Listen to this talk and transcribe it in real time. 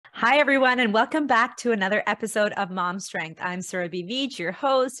Hi, everyone, and welcome back to another episode of Mom Strength. I'm Surabhi Veitch, your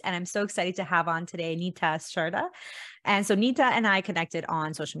host, and I'm so excited to have on today Nita Sharda. And so Nita and I connected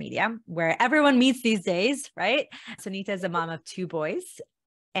on social media where everyone meets these days, right? So Nita is a mom of two boys,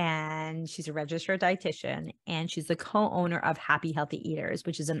 and she's a registered dietitian, and she's the co-owner of Happy Healthy Eaters,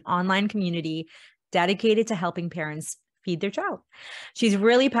 which is an online community dedicated to helping parents feed their child. She's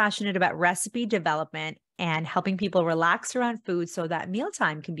really passionate about recipe development and helping people relax around food so that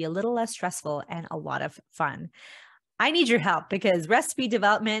mealtime can be a little less stressful and a lot of fun. I need your help because recipe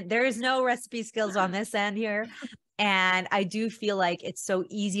development, there is no recipe skills on this end here. And I do feel like it's so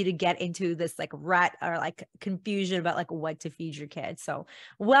easy to get into this like rut or like confusion about like what to feed your kids. So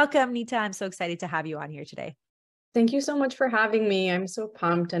welcome, Nita. I'm so excited to have you on here today. Thank you so much for having me. I'm so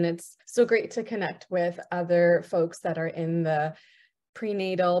pumped, and it's so great to connect with other folks that are in the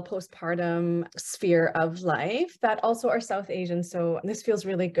prenatal, postpartum sphere of life that also are South Asian. So this feels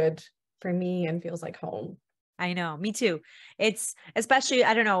really good for me and feels like home. I know, me too. It's especially,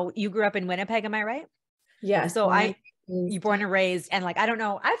 I don't know, you grew up in Winnipeg, am I right? Yes. So you born and raised, and like, I don't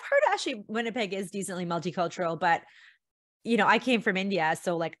know, I've heard actually Winnipeg is decently multicultural, but I came from India.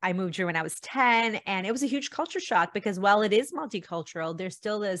 So like I moved here when I was 10, and it was a huge culture shock because while it is multicultural, there's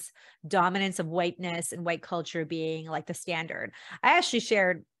still this dominance of whiteness and white culture being like the standard. I actually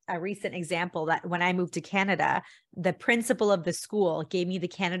shared a recent example that when I moved to Canada, the principal of the school gave me the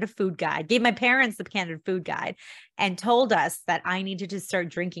Canada food guide, gave my parents the Canada food guide, and told us that I needed to start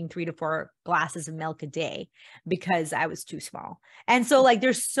drinking 3 to 4 glasses of milk a day because I was too small. And so like,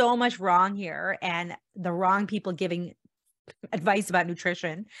 there's so much wrong here, and the wrong people giving advice about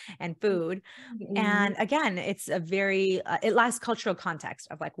nutrition and food. And again, it's a very, it lacks cultural context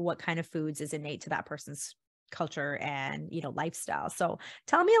of like what kind of foods is innate to that person's culture and, lifestyle. So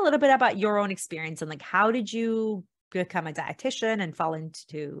tell me a little bit about your own experience and like, how did you become a dietitian and fall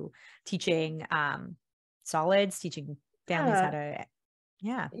into teaching solids, teaching families how to,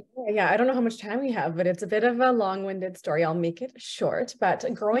 Yeah, I don't know how much time we have, but it's a bit of a long-winded story. I'll make it short. But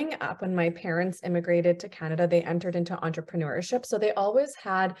growing up, when my parents immigrated to Canada, they entered into entrepreneurship. So they always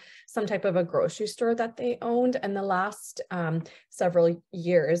had some type of a grocery store that they owned. And the last several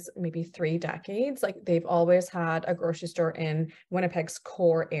years, maybe 3 decades, like they've always had a grocery store in Winnipeg's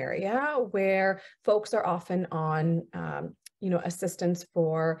core area where folks are often on assistance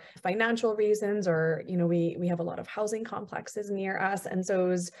for financial reasons, or, we have a lot of housing complexes near us. And so it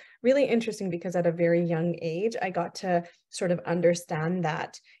was really interesting because at a very young age, I got to sort of understand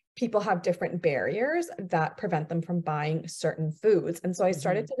that people have different barriers that prevent them from buying certain foods. And so I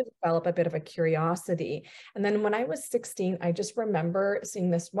started to develop a bit of a curiosity. And then when I was 16, I just remember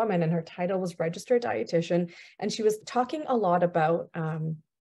seeing this woman, and her title was registered dietitian. And she was talking a lot about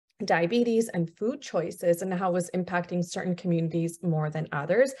diabetes and food choices and how it was impacting certain communities more than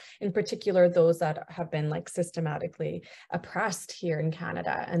others, in particular those that have been like systematically oppressed here in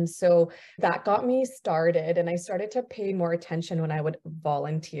Canada. And so that got me started, and I started to pay more attention when I would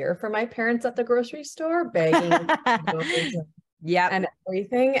volunteer for my parents at the grocery store, begging and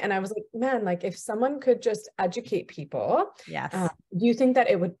everything. And I was like, man, like if someone could just educate people, do you think that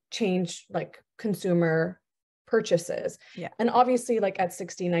it would change like consumer purchases? And obviously, like at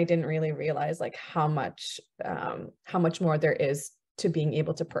 16, I didn't really realize like how much more there is to being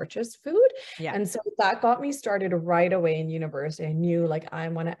able to purchase food. And so that got me started right away in university. I knew like I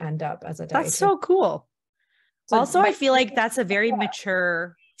want to end up as a dietitian. That's so cool. So also, I feel like that's a very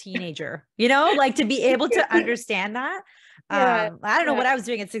mature teenager, like to be able to understand that. I don't know what I was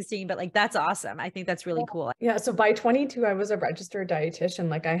doing at 16, but like, that's awesome. I think that's really cool. Yeah. So by 22, I was a registered dietitian.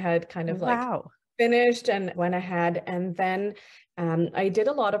 Like I had kind of like finished and went ahead, and then I did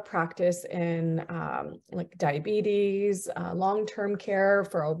a lot of practice in like diabetes, long-term care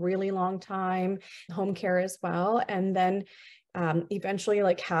for a really long time, home care as well, and then eventually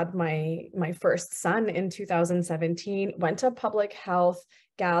like had my first son in 2017. Went to a public health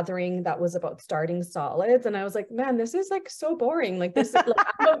gathering that was about starting solids, and I was like, man, this is like so boring. Like this is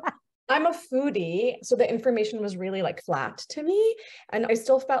like, I'm a foodie, so the information was really like flat to me, and I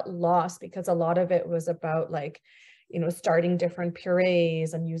still felt lost because a lot of it was about like, starting different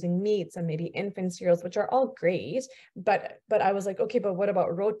purees and using meats and maybe infant cereals, which are all great, but I was like, okay, but what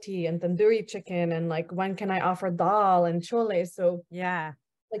about roti and tandoori chicken, and like when can I offer dal and chole? So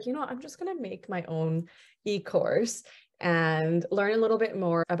like, I'm just gonna make my own e-course and learn a little bit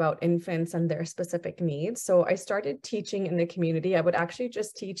more about infants and their specific needs. So I started teaching in the community. I would actually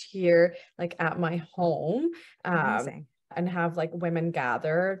just teach here, like at my home, and have like women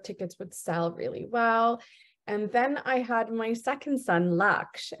gather. Tickets would sell really well. And then I had my second son,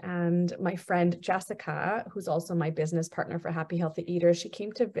 Laksh, and my friend Jessica, who's also my business partner for Happy Healthy Eaters. She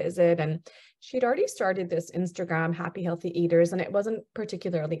came to visit, and she'd already started this Instagram, Happy Healthy Eaters, and it wasn't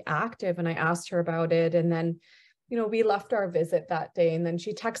particularly active. And I asked her about it. And then, we left our visit that day. And then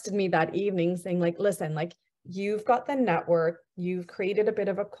she texted me that evening saying, like, listen, like, you've got the network, you've created a bit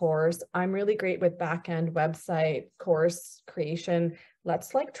of a course. I'm really great with back-end website course creation.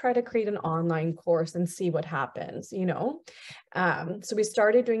 Let's like try to create an online course and see what happens, So we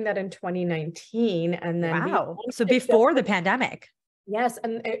started doing that in 2019. And then wow. So before the pandemic. Yes.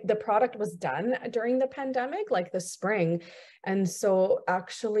 And the product was done during the pandemic, like the spring. And so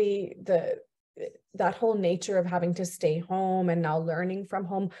actually that whole nature of having to stay home and now learning from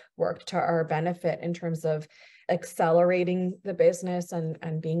home worked to our benefit in terms of accelerating the business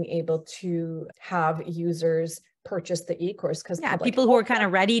and being able to have users purchase the e-course, because people who are kind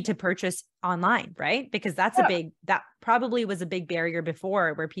of ready to purchase online, right? Because that probably was a big barrier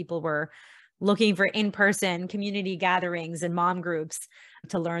before, where people were looking for in-person community gatherings and mom groups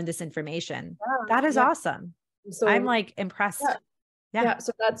to learn this information. That is awesome. So I'm like impressed. Yeah.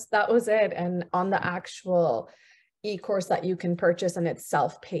 So that was it. And on the actual e-course that you can purchase, and it's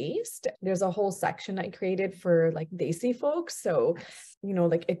self-paced, there's a whole section I created for like Desi folks. So,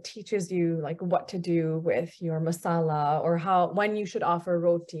 like it teaches you like what to do with your masala, or when you should offer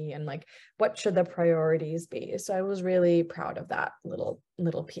roti, and like what should the priorities be. So I was really proud of that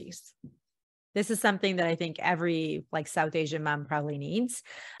little piece. This is something that I think every like South Asian mom probably needs.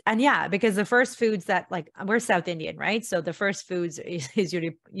 And because the first foods that, like, we're South Indian, right? So the first foods is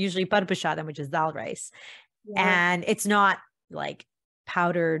usually parpashadam, which is dal rice. Yeah. And it's not like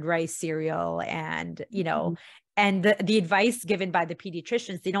powdered rice cereal and, and the advice given by the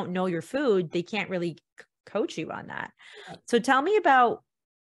pediatricians, they don't know your food. They can't really coach you on that. Yeah. So tell me about,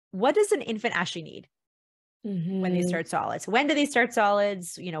 what does an infant actually need when they start solids? When do they start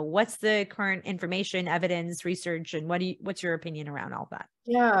solids? What's the current information, evidence, research, and what's your opinion around all that?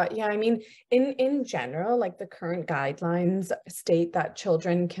 Yeah. I mean, in general, like the current guidelines state that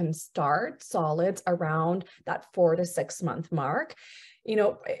children can start solids around that 4 to 6 month mark.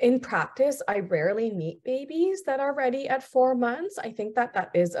 In practice, I rarely meet babies that are ready at 4 months. I think that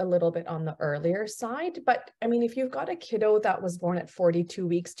is a little bit on the earlier side. But I mean, if you've got a kiddo that was born at 42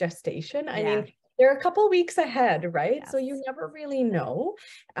 weeks gestation, I mean, they're a couple weeks ahead, right? Yes. So you never really know.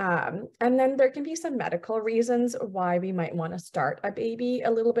 And then there can be some medical reasons why we might want to start a baby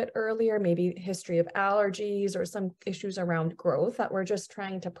a little bit earlier, maybe history of allergies or some issues around growth that we're just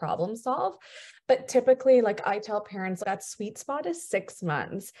trying to problem solve. But typically, like I tell parents, that sweet spot is 6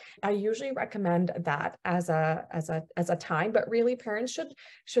 months. I usually recommend that as a time, but really parents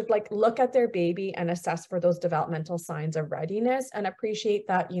should like look at their baby and assess for those developmental signs of readiness, and appreciate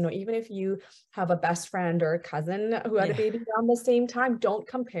that, even if you have a best friend or a cousin who had a baby around the same time, don't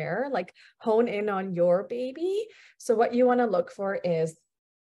compare, like hone in on your baby. So what you want to look for is,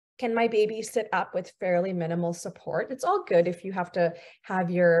 can my baby sit up with fairly minimal support? It's all good if you have to have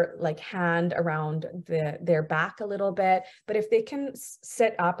your like hand around their back a little bit, but if they can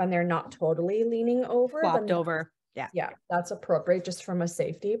sit up and they're not totally leaning over, flopped over. Yeah, that's appropriate just from a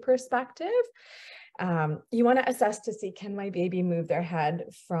safety perspective. You want to assess to see, can my baby move their head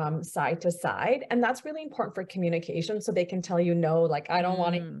from side to side? And that's really important for communication, so they can tell you, no, like, I don't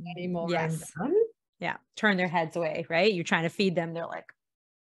want to eat anymore. Yes. I'm done. Yeah. Turn their heads away, right? You're trying to feed them. They're like,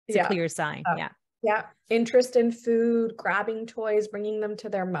 it's a clear sign. Yeah. Interest in food, grabbing toys, bringing them to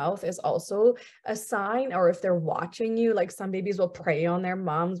their mouth is also a sign. Or if they're watching you, like some babies will prey on their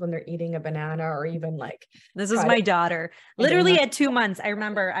moms when they're eating a banana, or even like, this is my daughter. Literally at 2 months, I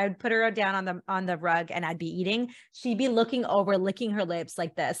remember I would put her down on the rug and I'd be eating. She'd be looking over, licking her lips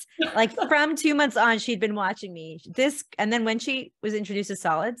like this. Like from 2 months on, she'd been watching me. And then when she was introduced to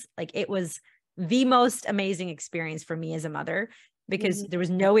solids, like it was the most amazing experience for me as a mother, because there was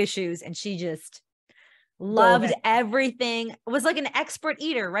no issues and she just loved everything. It was like an expert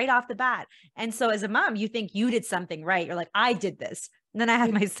eater right off the bat. And so as a mom, you think you did something right. You're like, I did this. And then I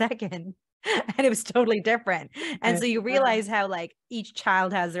had my second and it was totally different. And so you realize how like each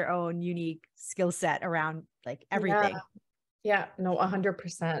child has their own unique skill set around like everything. Yeah, no,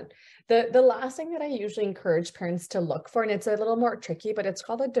 100%. The last thing that I usually encourage parents to look for, and it's a little more tricky, but it's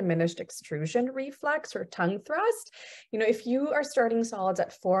called a diminished extrusion reflex or tongue thrust. If you are starting solids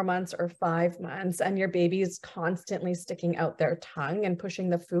at 4 months or 5 months and your baby is constantly sticking out their tongue and pushing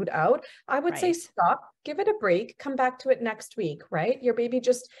the food out, I would say stop, give it a break, come back to it next week, right? Your baby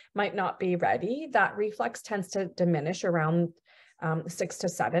just might not be ready. That reflex tends to diminish around 6 to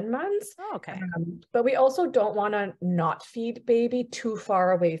 7 months. Oh, okay. But we also don't want to not feed baby too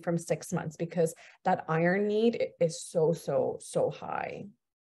far away from 6 months because that iron need is so high.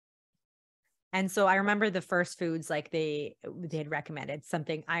 And so I remember the first foods, like they had recommended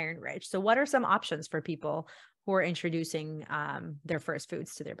something iron rich. So what are some options for people who are introducing their first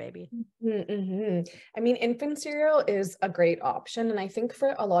foods to their baby? Mm-hmm. I mean, infant cereal is a great option. And I think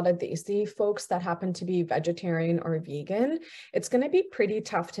for a lot of Desi folks that happen to be vegetarian or vegan, it's going to be pretty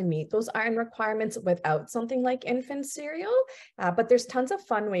tough to meet those iron requirements without something like infant cereal. But there's tons of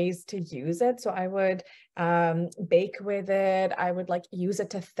fun ways to use it. So I would bake with it. I would like use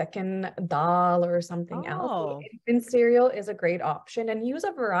it to thicken dal or something else. So Oh, infant cereal is a great option, and use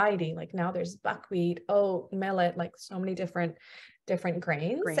a variety. Like now there's buckwheat, oat, millet, like so many different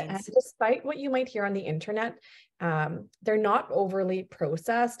grains. And grains. despite what you might hear on the internet, they're not overly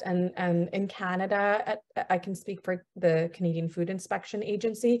processed. And in Canada, I can speak for the Canadian Food Inspection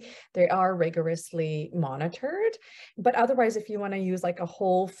Agency, they are rigorously monitored. But otherwise, if you want to use like a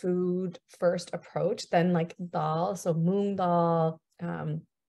whole food first approach, then like dal, so moong dal,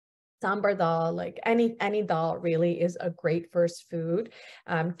 sambar dal, like any dal really is a great first food.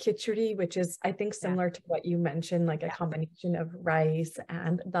 Khichdi, which is I think Yeah. similar to what you mentioned, like a Yeah. combination of rice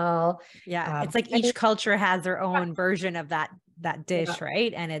and dal. Yeah. It's like each culture has their own version of that Yeah, dish,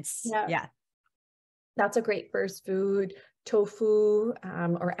 right? And it's, yeah, yeah. that's a great first food. Tofu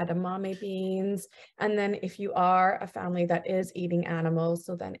or edamame beans. And then if you are a family that is eating animals,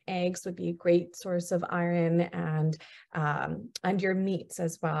 so then eggs would be a great source of iron, and your meats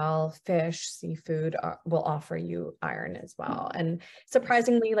as well, fish, seafood will offer you iron as well. And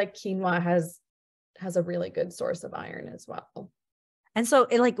surprisingly, like quinoa has a really good source of iron as well. And so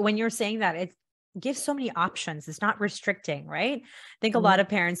like when you're saying that, it gives so many options. It's not restricting, right? I think a lot of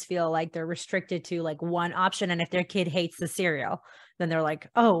parents feel like they're restricted to like one option. And if their kid hates the cereal, then they're like,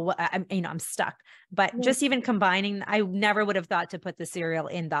 oh, well, I'm stuck. But just even combining, I never would have thought to put the cereal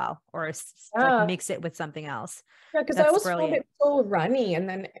in dal or like Yeah. mix it with something else. Yeah, because I That's always found brilliant. it so runny, and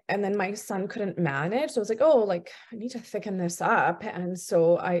then my son couldn't manage. So I was like, oh, like I need to thicken this up. And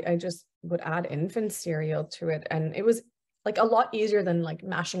so I just would add infant cereal to it. And it was like a lot easier than like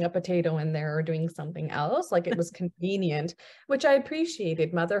mashing a potato in there or doing something else. Like it was convenient, which I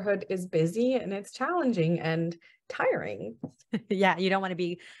appreciated. Motherhood is busy and it's challenging and tiring. Yeah, you don't want to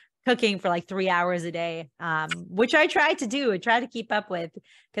be cooking for like 3 hours a day, which I try to do. I try to keep up with,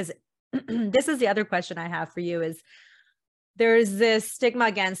 because this is the other question I have for you is there's this stigma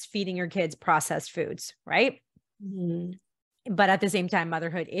against feeding your kids processed foods, right? Mhm. But at the same time,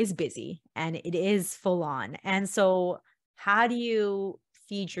 motherhood is busy and it is full on. And so how do you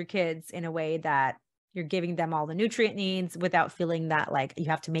feed your kids in a way that you're giving them all the nutrient needs without feeling that like you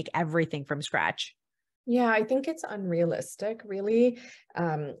have to make everything from scratch? Yeah, I think it's unrealistic, really,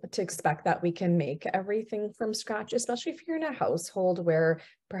 to expect that we can make everything from scratch, especially if you're in a household where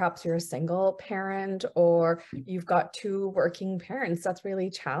perhaps you're a single parent or you've got two working parents. That's really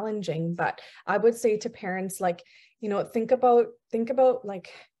challenging. But I would say to parents, like, think about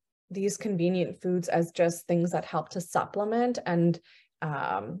like these convenient foods as just things that help to supplement and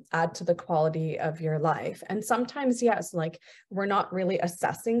add to the quality of your life. And sometimes, yes, like we're not really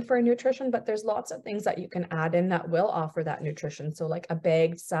assessing for nutrition, but there's lots of things that you can add in that will offer that nutrition. So like a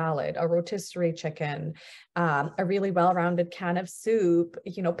bagged salad, a rotisserie chicken, a really well-rounded can of soup,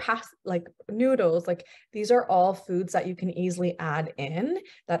 like noodles, like these are all foods that you can easily add in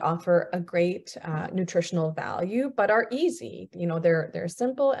that offer a great nutritional value, but are easy. They're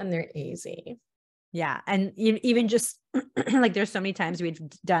simple and they're easy. Yeah. And even just like there's so many times we've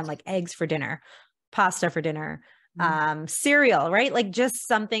done like eggs for dinner, pasta for dinner, cereal, right? Like just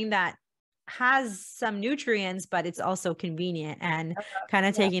something that has some nutrients, but it's also convenient and kind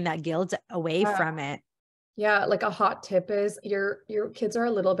of Yeah. taking that guilt away Yeah. from it. Yeah, like a hot tip is your kids are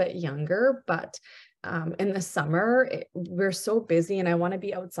a little bit younger, but in the summer we're so busy and I want to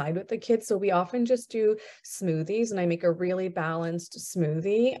be outside with the kids. So we often just do smoothies, and I make a really balanced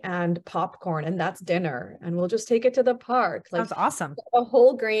smoothie and popcorn, and that's dinner. And we'll just take it to the park. Like Sounds awesome. a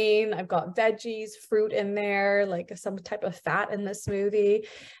whole grain, I've got veggies, fruit in there, like some type of fat in the smoothie.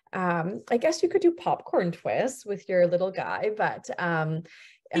 I guess you could do popcorn twists with your little guy, but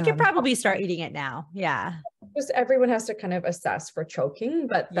You could probably popcorn, start eating it now. Yeah. just everyone has to kind of assess for choking,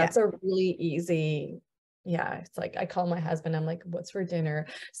 but Yeah. that's a really easy. Yeah, it's like I call my husband, I'm like, what's for dinner?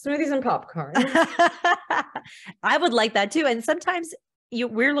 Smoothies and popcorn. I would like that too. And sometimes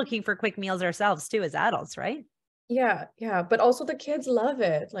we're looking for quick meals ourselves too, as adults, right? Yeah, but also the kids love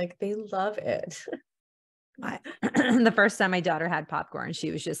it. Like they love it. The first time my daughter had popcorn,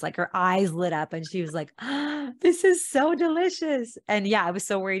 she was just like, her eyes lit up and she was like, oh, this is so delicious. And yeah, I was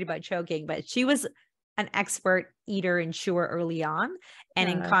so worried about choking, but she was an expert eater and chewer early on. And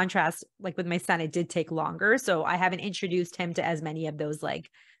in Yeah. contrast, like with my son, it did take longer. So I haven't introduced him to as many of those like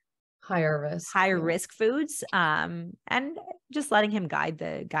Higher risk. higher Yeah. risk foods. And just letting him guide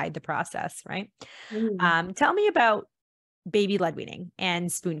the process. Right. Mm. Tell me about baby led weaning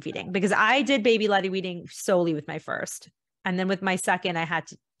and spoon feeding, because I did baby led weaning solely with my first. And then with my second, I had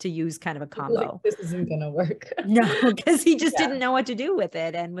to use kind of a Like, combo. this isn't gonna work. No, because he just Yeah. didn't know what to do with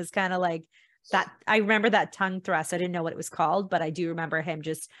it and was kind of like that. I remember that tongue thrust. I didn't know what it was called, but I do remember him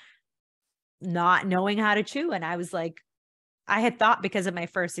just not knowing how to chew. And I was like, I had thought because of my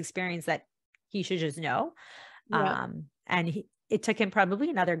first experience that he should just know. Yeah. And it took him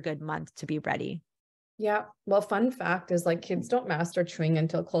probably another good month to be ready. Yeah. Well, fun fact is like kids don't master chewing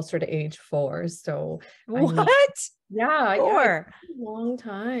until closer to age 4. So I mean, What? yeah, it's 4? a long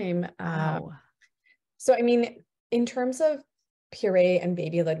time. Wow. So I mean, in terms of puree and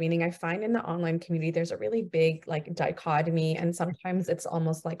baby led weaning, I find in the online community there's a really big like dichotomy, and sometimes it's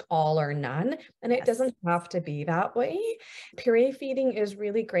almost like all or none, and it Yes. doesn't have to be that way. Puree feeding is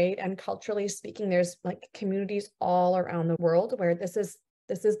really great, and culturally speaking, there's like communities all around the world where this is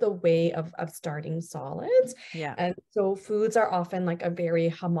the way of starting solids. Yeah. And so foods are often like a very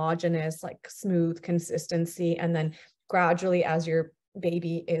homogeneous, like smooth consistency. And then gradually, as your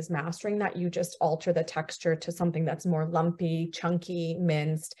baby is mastering that, you just alter the texture to something that's more lumpy, chunky,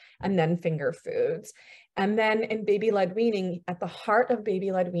 minced, and then finger foods. And then in baby-led weaning, at the heart of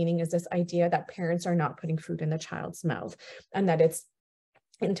baby-led weaning is this idea that parents are not putting food in the child's mouth and that it's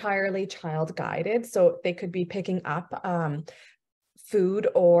entirely child guided. So they could be picking up food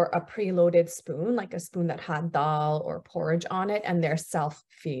or a preloaded spoon, like a spoon that had dal or porridge on it, and they're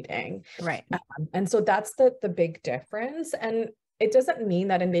self-feeding. Right. And so that's the big difference. And it doesn't mean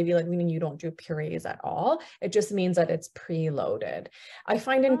that in baby led weaning you don't do purees at all. It just means that it's preloaded. I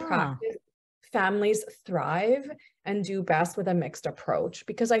find in practice, families thrive and do best with a mixed approach,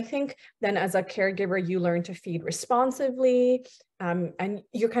 because I think then as a caregiver, you learn to feed responsively, and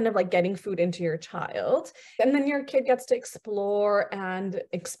you're kind of like getting food into your child. And then your kid gets to explore and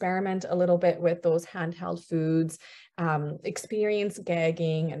experiment a little bit with those handheld foods, experience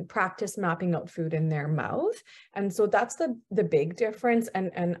gagging and practice mapping out food in their mouth. And so that's the big difference.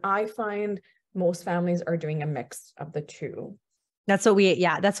 And I find most families are doing a mix of the two. That's what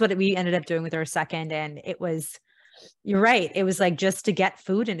we ended up doing with our second. And it was, you're right. It was like just to get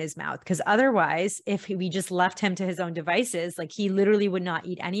food in his mouth. Cause otherwise, if we just left him to his own devices, like he literally would not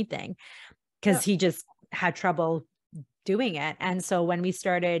eat anything because he just had trouble doing it. And so when we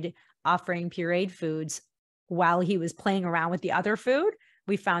started offering pureed foods while he was playing around with the other food,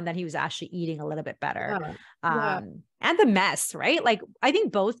 we found that he was actually eating a little bit better. And the mess, right? Like I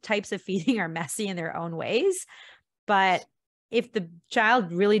think both types of feeding are messy in their own ways, but if the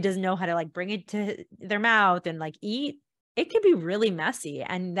child really doesn't know how to like bring it to their mouth and like eat, it can be really messy.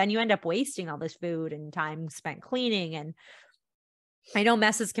 And then you end up wasting all this food and time spent cleaning. And I know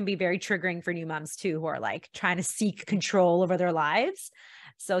messes can be very triggering for new moms too, who are like trying to seek control over their lives.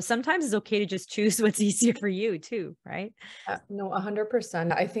 So sometimes it's okay to just choose what's easier for you too, right? No,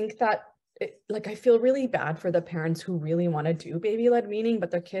 100%. I think that like I feel really bad for the parents who really want to do baby-led weaning,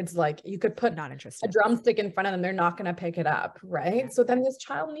 but their kids, like you could put Not interested. a drumstick in front of them, they're not going to pick it up, right? So then this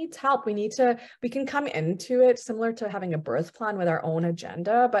child needs help. We can come into it similar to having a birth plan with our own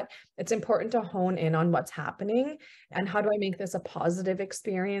agenda, but it's important to hone in on what's happening and how do I make this a positive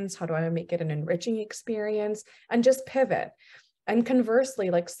experience? How do I make it an enriching experience? And just pivot. And conversely,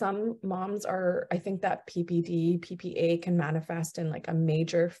 like some moms I think that PPD, PPA can manifest in like a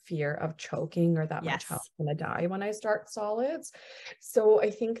major fear of choking or that my child's gonna die when I start solids. So I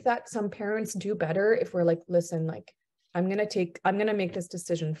think that some parents do better if we're like, listen, like I'm gonna make this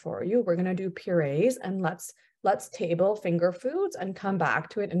decision for you. We're gonna do purees and let's table finger foods and come back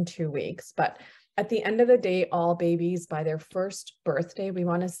to it in 2 weeks. But at the end of the day, all babies by their first birthday, we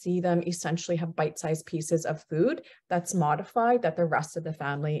want to see them essentially have bite-sized pieces of food that's modified that the rest of the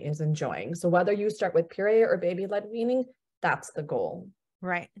family is enjoying. So whether you start with puree or baby-led weaning, that's the goal.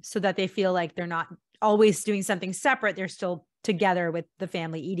 Right. So that they feel like they're not always doing something separate. They're still together with the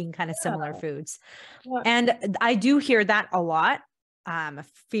family eating kind of similar foods. And I do hear that a lot,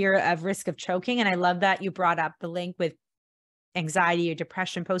 fear of risk of choking. And I love that you brought up the link with anxiety or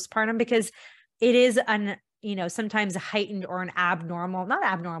depression postpartum, because it is sometimes a heightened or an abnormal, not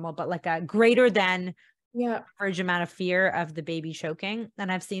abnormal, but like a greater than average amount of fear of the baby choking.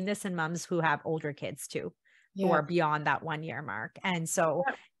 And I've seen this in moms who have older kids too, who are beyond that 1 year mark. And so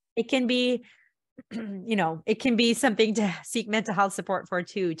it can be you know, it can be something to seek mental health support for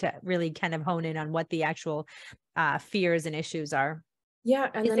too, to really kind of hone in on what the actual fears and issues are. Yeah.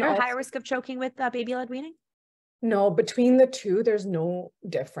 And Is then there a high also, risk of choking with baby-led weaning? no, between the two, there's no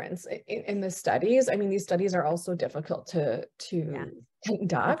difference in the studies. I mean, these studies are also difficult Yeah. to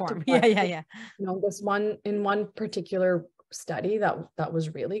conduct, Perform. Yeah, but yeah, yeah. this one in one particular study that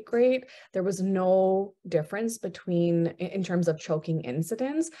was really great. There was no difference between in terms of choking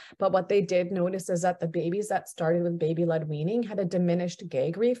incidence, but what they did notice is that the babies that started with baby-led weaning had a diminished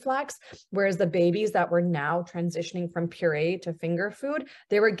gag reflex, whereas the babies that were now transitioning from puree to finger food,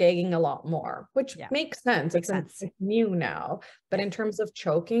 they were gagging a lot more, which Yeah. makes sense. Makes sense. It's new now, but in terms of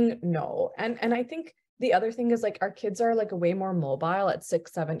choking, no. And I think the other thing is like our kids are like way more mobile at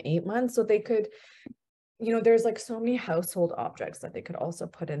 6, 7, 8 months, so they could, there's like so many household objects that they could also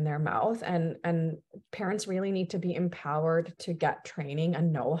put in their mouth, and parents really need to be empowered to get training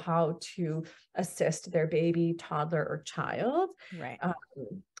and know how to assist their baby, toddler, or child, Right.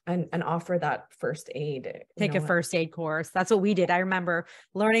 and offer that first aid. Take a first aid course. That's what we did. I remember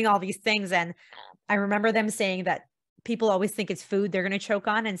learning all these things, and I remember them saying that people always think it's food they're going to choke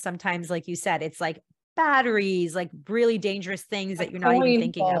on, and sometimes, like you said, it's like batteries, like really dangerous things that you're not even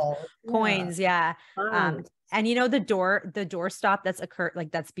thinking of. Coins, yeah. And you know, the door stop that's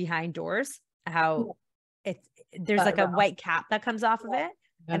like that's behind doors, how there's like a white cap that comes off of it.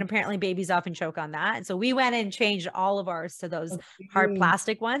 And apparently babies often choke on that. And so we went and changed all of ours to those hard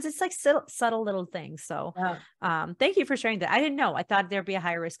plastic ones. It's like subtle little things. So thank you for sharing that. I didn't know. I thought there'd be a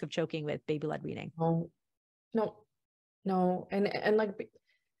higher risk of choking with baby-led weaning. No. And like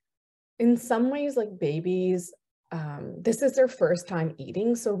in some ways, like babies, this is their first time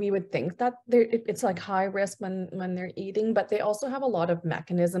eating, so we would think that it's like high risk when they're eating, but they also have a lot of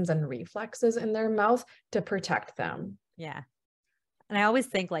mechanisms and reflexes in their mouth to protect them. Yeah. And I always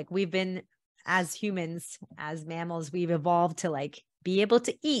think like we've been, as humans, as mammals, we've evolved to like be able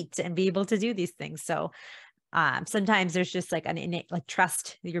to eat and be able to do these things. So sometimes there's just like an innate like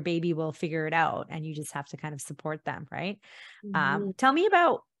trust that your baby will figure it out, and you just have to kind of support them, right? Tell me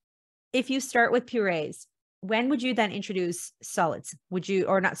about, if you start with purees, when would you then introduce solids? Would you,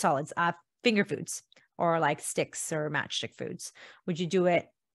 or not solids, finger foods, or like sticks or matchstick foods? Would you do it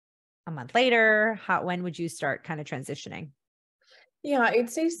a month later? When would you start kind of transitioning? Yeah, I'd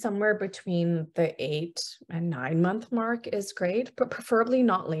say somewhere between the 8 and 9 month mark is great, but preferably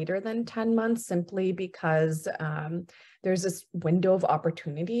not later than 10 months, simply because there's this window of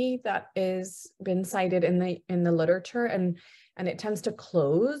opportunity that is been cited in the literature, and it tends to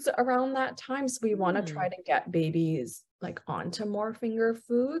close around that time. So we want to try to get babies like onto more finger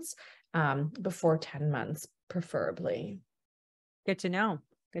foods before 10 months, preferably. Good to know.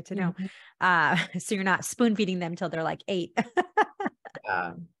 Good to know. So you're not spoon feeding them till they're like 8.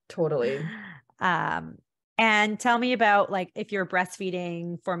 Yeah, totally. And tell me about, like, if you're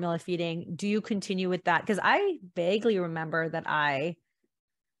breastfeeding, formula feeding, do you continue with that? Because I vaguely remember that I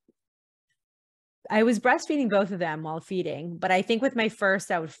was breastfeeding both of them while feeding, but I think with my first,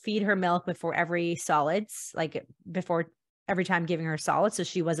 I would feed her milk before every solids, like before every time giving her solids, so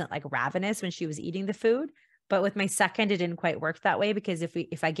she wasn't like ravenous when she was eating the food. But with my second, it didn't quite work that way, because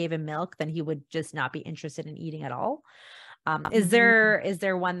if I gave him milk, then he would just not be interested in eating at all. Is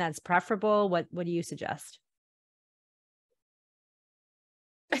there one that's preferable? What do you suggest?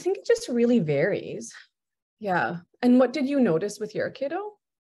 I think it just really varies. Yeah. And what did you notice with your kiddo?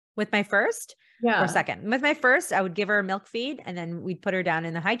 With my first or second? With my first, I would give her a milk feed, and then we'd put her down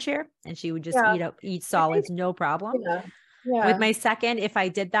in the high chair and she would just eat solids, no problem. With my second, if I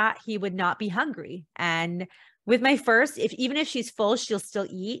did that, he would not be hungry. And with my first, even if she's full, she'll still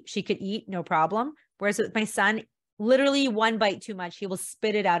eat. She could eat, no problem. Whereas with my son, literally one bite too much, he will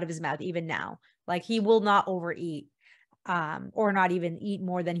spit it out of his mouth even now. Like, he will not overeat, or not even eat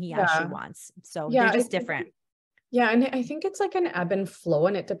more than he actually wants. So they're just different. Yeah, and I think it's like an ebb and flow,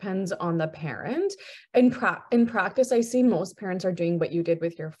 and it depends on the parent. In practice, I see most parents are doing what you did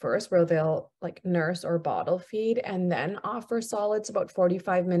with your first, where they'll like nurse or bottle feed and then offer solids about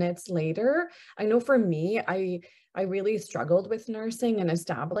 45 minutes later. I know for me, I really struggled with nursing and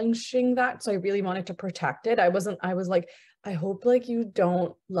establishing that, so I really wanted to protect it. I was like, I hope like you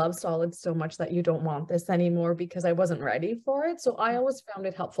don't love solids so much that you don't want this anymore, because I wasn't ready for it. So I always found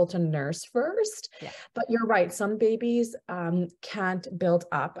it helpful to nurse first. But you're right, some babies can't build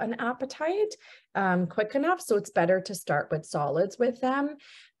up an appetite quick enough. So it's better to start with solids with them.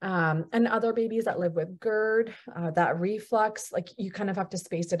 And other babies that live with GERD, that reflux, like you kind of have to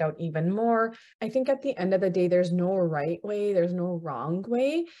space it out even more. I think at the end of the day, there's no right way, there's no wrong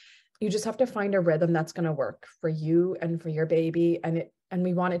way. You just have to find a rhythm that's going to work for you and for your baby. And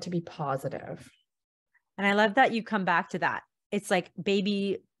we want it to be positive. And I love that you come back to that. It's like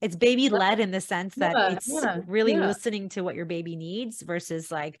it's baby led in the sense that it's really listening to what your baby needs versus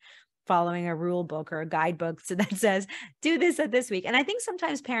like following a rule book or a guidebook that says, do this at this week. And I think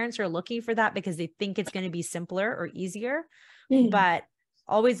sometimes parents are looking for that because they think it's going to be simpler or easier, but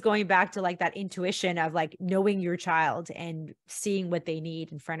always going back to like that intuition of like knowing your child and seeing what they need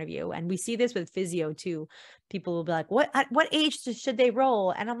in front of you. And we see this with physio too. People will be like, at what age should they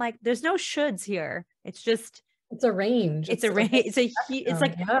roll? And I'm like, there's no shoulds here. It's just, it's a range. It's a range. It's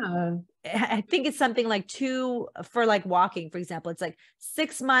like, I think it's something like 2 for like walking, for example, it's like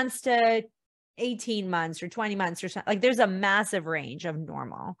 6 months to 18 months or 20 months or something. Like there's a massive range of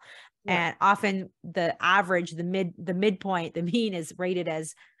normal. And often the average, the midpoint, the mean is rated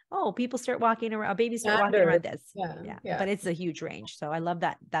as, oh, people start walking around, babies start walking around this. Yeah. But it's a huge range. So I love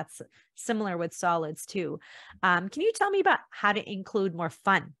that. That's similar with solids too. Can you tell me about how to include more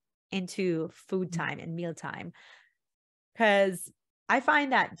fun into food time and meal time? Because I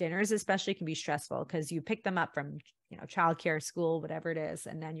find that dinners especially can be stressful because you pick them up from, childcare, school, whatever it is.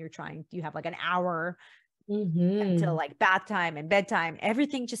 And then you have like an hour until like bath time and bedtime.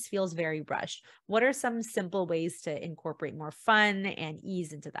 Everything just feels very rushed. What are some simple ways to incorporate more fun and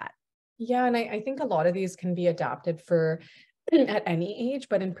ease into that? Yeah. And I think a lot of these can be adapted for at any age,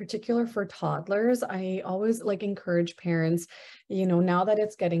 but in particular for toddlers, I always like encourage parents, now that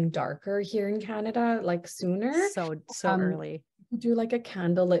it's getting darker here in Canada, like sooner. So early. Do like a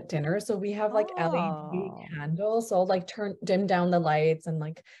candlelit dinner. So we have like LED candles. So I'll like dim down the lights and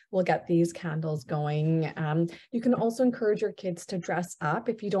like we'll get these candles going. You can also encourage your kids to dress up.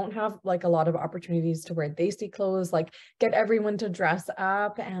 If you don't have like a lot of opportunities to wear daisy clothes, like get everyone to dress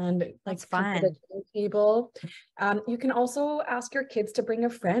up and like come to the table. You can also ask your kids to bring a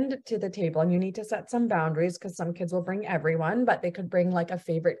friend to the table, and you need to set some boundaries because some kids will bring everyone, but they could bring like a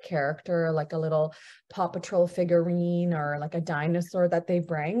favorite character, like a little Paw Patrol figurine or like a dinosaur that they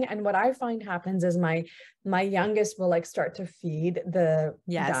bring. And what I find happens is my youngest will like start to feed the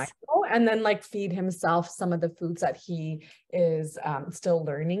dino and then like feed himself some of the foods that he is still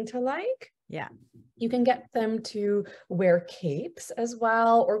learning to like. Yeah. You can get them to wear capes as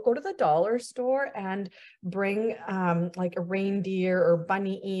well, or go to the dollar store and bring like a reindeer or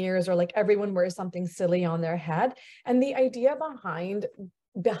bunny ears, or like everyone wears something silly on their head. And the idea behind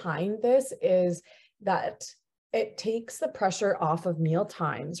this is that it takes the pressure off of meal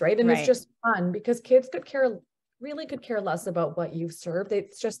times, right? And it's just fun because kids really could care less about what you've served.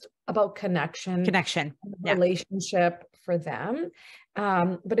 It's just about connection, relationship for them.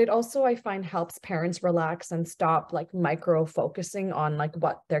 But it also, I find, helps parents relax and stop like micro focusing on like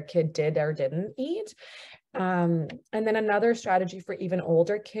what their kid did or didn't eat. And then another strategy for even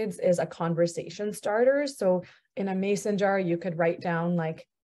older kids is a conversation starter. So in a mason jar, you could write down like,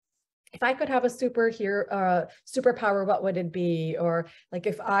 if I could have a superpower, what would it be? Or like,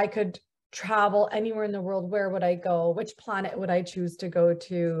 if I could travel anywhere in the world, where would I go? Which planet would I choose to go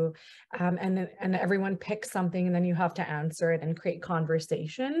to? And everyone picks something, and then you have to answer it and create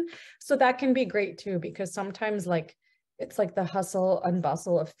conversation. So that can be great too, because sometimes like it's like the hustle and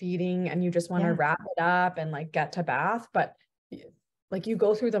bustle of feeding, and you just want to wrap it up and like get to bath, but like you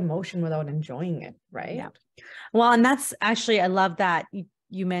go through the motion without enjoying it, right? Yeah. Well, and that's actually, I love that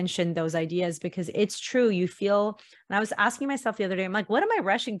you mentioned those ideas, because it's true. You feel, and I was asking myself the other day, I'm like, what am I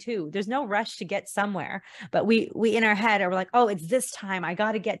rushing to? There's no rush to get somewhere, but we in our head are like, oh, it's this time. I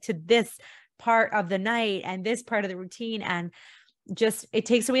got to get to this part of the night and this part of the routine. And just, it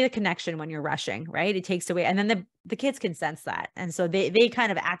takes away the connection when you're rushing, right? It takes away, and then the kids can sense that. And so they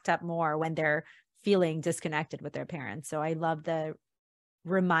kind of act up more when they're feeling disconnected with their parents. So I love the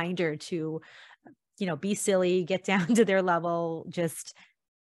reminder to, be silly, get down to their level, just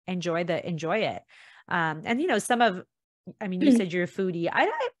enjoy it. And you said you're a foodie.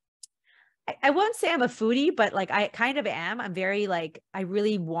 I won't say I'm a foodie, but like I kind of am. I'm very like, I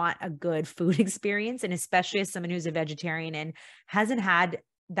really want a good food experience. And especially as someone who's a vegetarian and hasn't had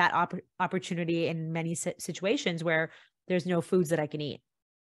that opportunity in many situations where there's no foods that I can eat.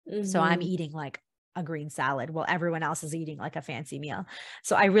 So I'm eating like a green salad while everyone else is eating like a fancy meal.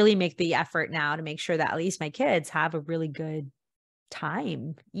 So I really make the effort now to make sure that at least my kids have a really good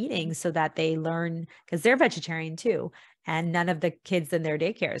time eating, so that they learn, because they're vegetarian too, and none of the kids in their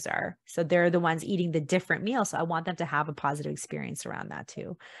daycares are. So they're the ones eating the different meals. So I want them to have a positive experience around that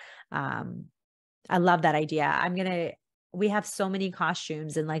too. I love that idea. We have so many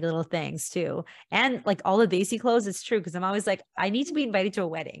costumes and like little things too. And like all the Daisy clothes, it's true. Cause I'm always like, I need to be invited to a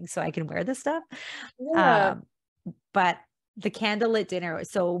wedding so I can wear this stuff. Yeah. But the candlelit dinner.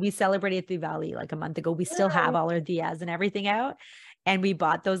 So we celebrated Diwali like a month ago. We still have all our diyas and everything out. and we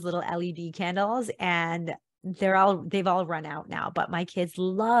bought those little LED candles, and they've all run out now, but my kids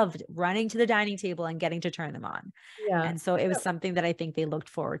loved running to the dining table and getting to turn them on. Yeah. And so it was something that I think they looked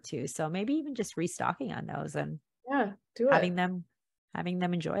forward to. So maybe even just restocking on those and do having it.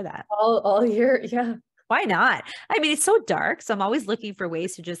 them enjoy that All year. Yeah. Why not? I mean, it's so dark, so I'm always looking for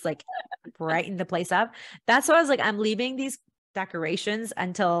ways to just like brighten the place up. That's why I was like, I'm leaving these decorations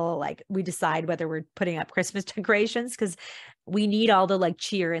until like we decide whether we're putting up Christmas decorations, because we need all the like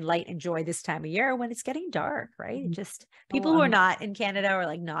cheer and light and joy this time of year when it's getting dark, right? Just people who are not in Canada or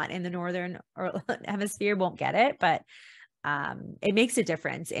like not in the northern or hemisphere won't get it, but it makes a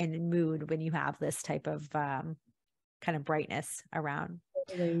difference in mood when you have this type of kind of brightness around.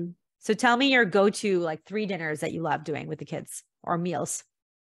 Totally. So tell me your go-to like 3 dinners that you love doing with the kids, or meals.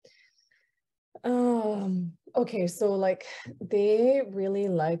 Okay, so like they really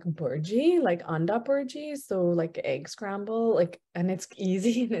like burji, like anda burji, so like egg scramble, like, and it's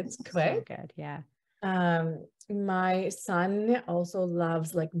easy and it's quick. So good, yeah. My son also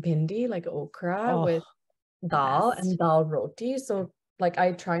loves like bhindi, like okra with dal and dal roti. So like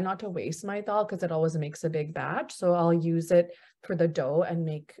I try not to waste my dal because it always makes a big batch. So I'll use it for the dough and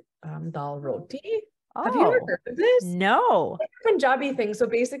make dal roti. Have you ever heard of this? No. It's a Punjabi thing. So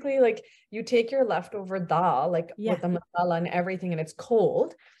basically, like you take your leftover dal, like with the masala and everything, and it's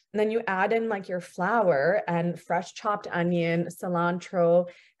cold. And then you add in like your flour and fresh chopped onion, cilantro,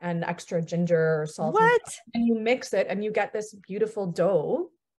 and extra ginger or salt. And you mix it and you get this beautiful dough.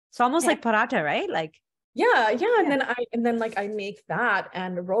 It's almost like paratha, right? Like yeah. And then like I make that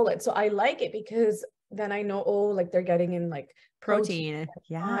and roll it. So I like it because then I know, oh, like they're getting in like protein,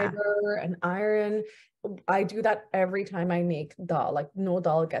 fiber and iron. I do that every time I make dal, like no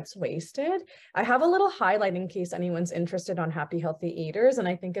dal gets wasted. I have a little highlight in case anyone's interested on Happy Healthy Eaters. And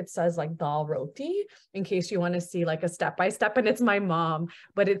I think it says like dal roti in case you want to see like a step-by-step, and it's my mom,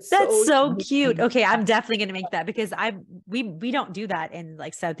 but that's so cute. Okay. I'm definitely going to make that because we don't do that in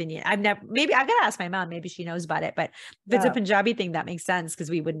like South Indian. Maybe I've got to ask my mom, maybe she knows about it, but if it's a Punjabi thing, that makes sense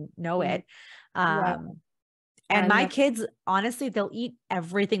because we wouldn't know it. And my kids, honestly, they'll eat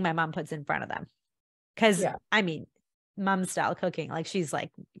everything my mom puts in front of them. Because I mean, mom style cooking, like she's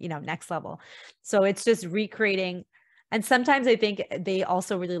like, next level. So it's just recreating. And sometimes I think they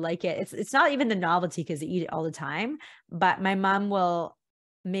also really like it. It's not even the novelty because they eat it all the time, but my mom will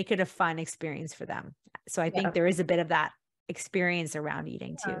make it a fun experience for them. So I think there is a bit of that experience around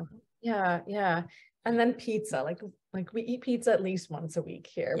eating too. Yeah. And then pizza, like we eat pizza at least once a week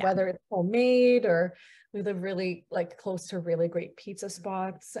here, whether it's homemade or we live really like close to really great pizza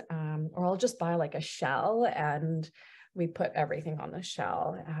spots, or I'll just buy like a shell and we put everything on the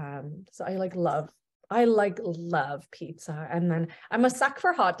shell. So I love pizza. And then I'm a suck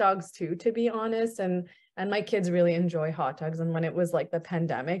for hot dogs too, to be honest. And my kids really enjoy hot dogs. And when it was like the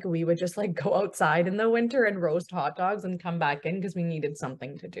pandemic, we would just like go outside in the winter and roast hot dogs and come back in because we needed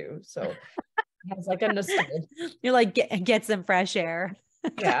something to do. So it's like understood. You're like, get some fresh air.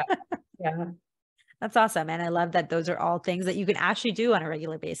 Yeah. That's awesome. And I love that those are all things that you can actually do on a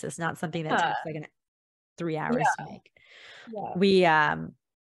regular basis, not something that takes like 3 hours to make. We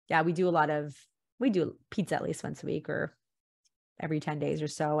do pizza at least once a week or every 10 days or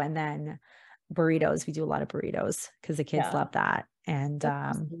so. And then burritos, we do a lot of burritos because the kids love that. And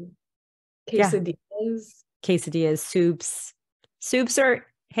quesadillas, soups are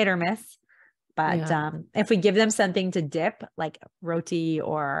hit or miss. But if we give them something to dip, like roti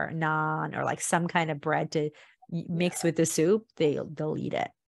or naan or like some kind of bread to mix with the soup, they'll eat it.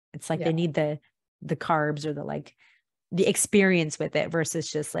 It's like they need the carbs or the experience with it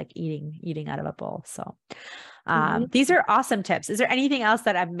versus just like eating out of a bowl. So these are awesome tips. Is there anything else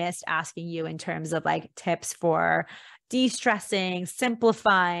that I've missed asking you in terms of like tips for de-stressing,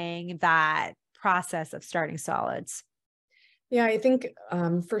 simplifying that process of starting solids? Yeah, I think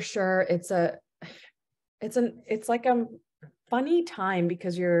for sure it's like a funny time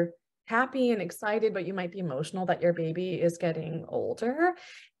because you're happy and excited, but you might be emotional that your baby is getting older.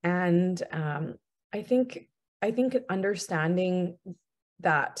 And I think understanding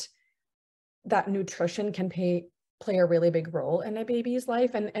that nutrition can play a really big role in a baby's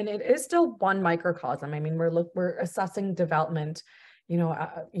life, and it is still one microcosm. I mean, we're assessing development,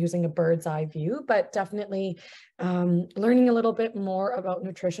 using a bird's eye view, but definitely learning a little bit more about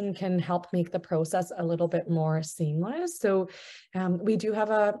nutrition can help make the process a little bit more seamless. So we do have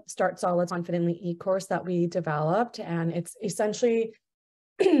a Start Solids Confidently e-course that we developed, and it's essentially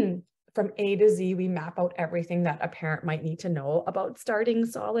from A to Z, we map out everything that a parent might need to know about starting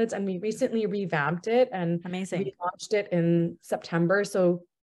solids. And we recently revamped it and we launched it in September. So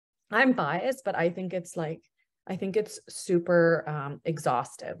I'm biased, but I think it's like I think it's super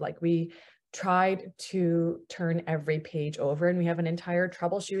exhaustive. Like we tried to turn every page over, and we have an entire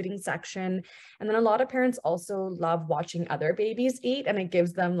troubleshooting section. And then a lot of parents also love watching other babies eat, and it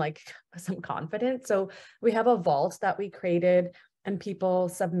gives them like some confidence. So we have a vault that we created, and people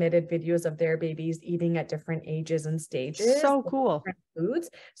submitted videos of their babies eating at different ages and stages. So cool. Foods.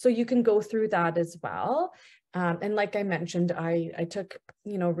 So you can go through that as well. And like I mentioned, I took,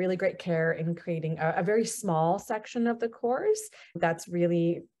 really great care in creating a very small section of the course that's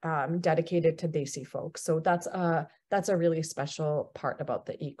really dedicated to Desi folks. So that's a really special part about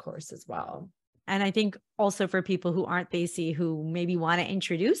the e-course as well. And I think also for people who aren't Desi, who maybe want to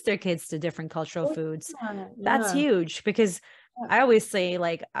introduce their kids to different cultural foods, that's huge, because I always say,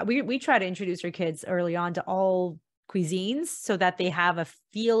 like, we try to introduce our kids early on to all cuisines so that they have a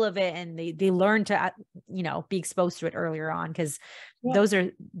feel of it, and they learn to, be exposed to it earlier on, because those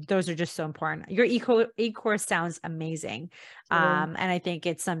are just so important. Your e-course sounds amazing. And I think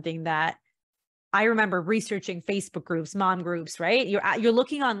it's something that I remember researching Facebook groups, mom groups, right? You're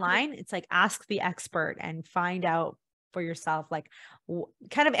looking online. It's like, ask the expert and find out for yourself, like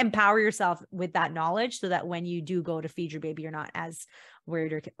kind of empower yourself with that knowledge, so that when you do go to feed your baby, you're not as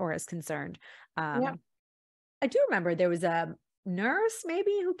worried or as concerned. I do remember there was a nurse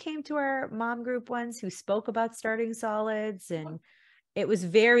maybe who came to our mom group once who spoke about starting solids, and it was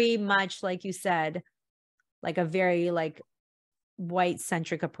very much, like you said, like a very like white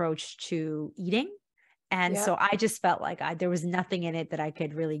centric approach to eating. And so I just felt like there was nothing in it that I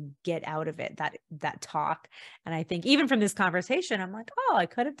could really get out of it, that talk. And I think even from this conversation, I'm like, oh, I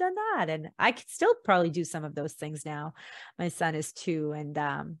could have done that. And I could still probably do some of those things now. My son is 2.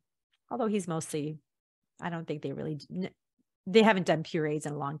 And although he's mostly, I don't think they haven't done purees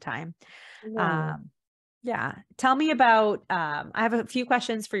in a long time. No. Tell me about, I have a few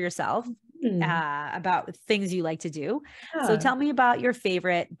questions for yourself about things you like to do. So tell me about your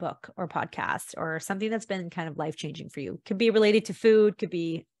favorite book or podcast or something that's been kind of life-changing for you. Could be related to food, could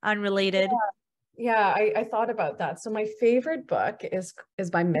be unrelated. I thought about that. So my favorite book is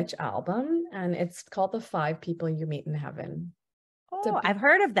by Mitch Albom, and it's called The 5 People You Meet in Heaven. Oh, I've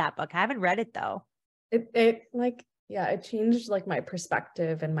heard of that book. I haven't read it though. It changed like my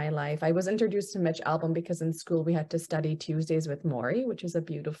perspective in my life. I was introduced to Mitch Albom because in school we had to study Tuesdays with Morrie, which is a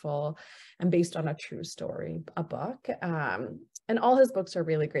beautiful and based on a true story, a book. And all his books are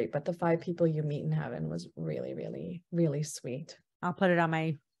really great, but The 5 People You Meet in Heaven was really, really, really sweet. I'll put it on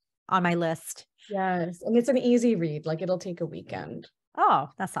my list. Yes. And it's an easy read. Like it'll take a weekend. Oh,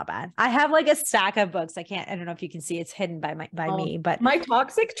 that's not bad. I have like a stack of books. I don't know if you can see, it's hidden by me, but my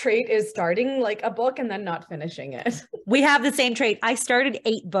toxic trait is starting like a book and then not finishing it. We have the same trait. I started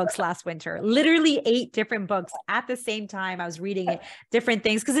 8 books last winter, literally 8 different books at the same time. I was reading different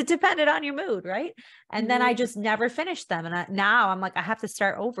things because it depended on your mood. Right. And then I just never finished them. And now I'm like, I have to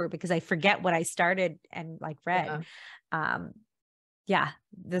start over because I forget what I started and like read.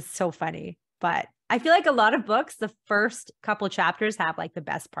 This is so funny, but I feel like a lot of books, the first couple chapters have like the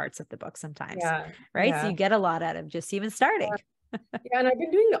best parts of the book sometimes, right? Yeah. So you get a lot out of just even starting. And I've been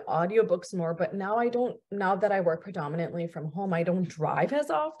doing the audiobooks more, but now that I work predominantly from home, I don't drive as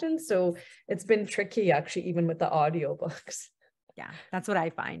often. So it's been tricky actually, even with the audiobooks. Yeah, that's what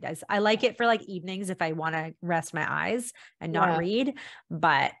I find. As I like it for like evenings if I want to rest my eyes and not read,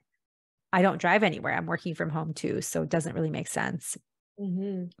 but I don't drive anywhere. I'm working from home too. So it doesn't really make sense.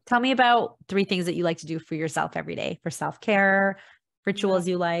 Tell me about 3 things that you like to do for yourself every day for self-care, rituals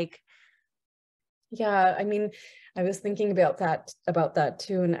you like. Yeah, I mean, I was thinking about that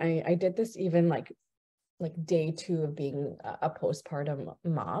too. And I did this even like day 2 of being a postpartum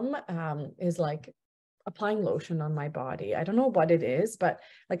mom, is like applying lotion on my body. I don't know what it is, but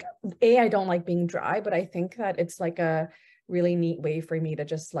like, I don't like being dry, but I think that it's like a really neat way for me to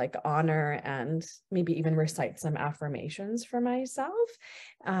just like honor and maybe even recite some affirmations for myself.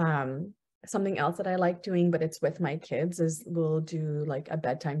 Something else that I like doing, but it's with my kids, is we'll do like a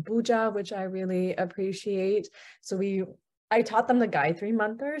bedtime puja, which I really appreciate. So I taught them the Gayatri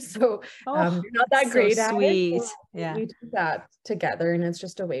mantra, so they're not that great at it. So we do that together, and it's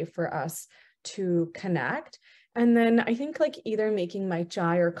just a way for us to connect. And then I think like either making my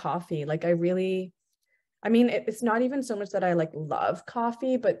chai or coffee, like it's not even so much that I like love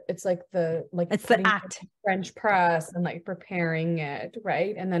coffee, but it's like it's the act, French press and like preparing it,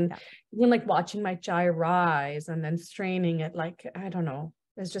 right? And then even like watching my chai rise and then straining it, like, I don't know,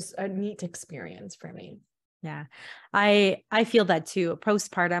 it's just a neat experience for me. Yeah, I feel that too.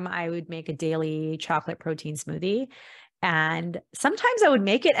 Postpartum, I would make a daily chocolate protein smoothie. And sometimes I would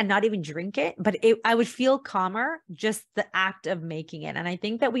make it and not even drink it, but I would feel calmer just the act of making it. And I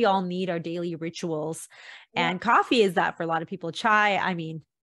think that we all need our daily rituals, Yeah. and coffee is that for a lot of people. Chai, I mean,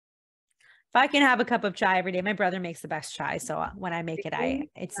 if I can have a cup of chai every day, my brother makes the best chai. So when I make it,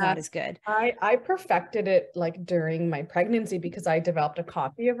 it's Yeah. not as good. I perfected it like during my pregnancy because I developed a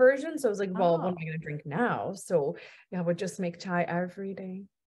coffee aversion. So I was like, well, what am I going to drink now? So yeah, I would just make chai every day.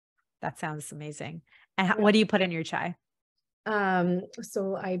 That sounds amazing. And Yeah. what do you put in your chai?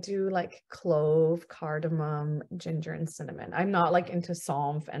 So I do like clove, cardamom, ginger, and cinnamon. I'm not like into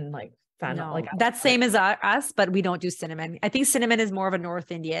somf and like fennel. No, Like that's same as us, but we don't do cinnamon. I think cinnamon is more of a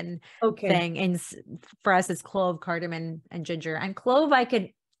North Indian okay. thing. And for us, it's clove, cardamom, and ginger. And clove,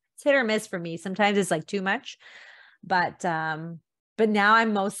 it's hit or miss for me. Sometimes it's like too much, but now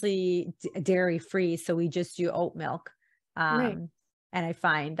I'm mostly dairy free. So we just do oat milk. Right. And I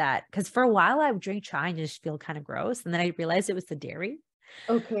find that because for a while I would drink chai and just feel kind of gross. And then I realized it was the dairy.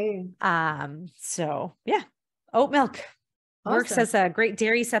 Okay. So yeah, oat milk works Awesome. as a great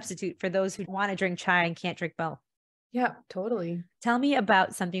dairy substitute for those who want to drink chai and can't drink milk. Yeah, totally. Tell me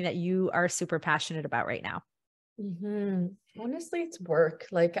about something that you are super passionate about right now. Honestly, it's work.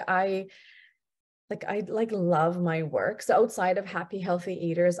 I love my work. So outside of Happy Healthy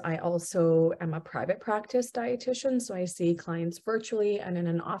Eaters, I also am a private practice dietitian. So I see clients virtually and in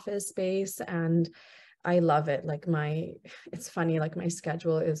an office space, and I love it. It's funny, like my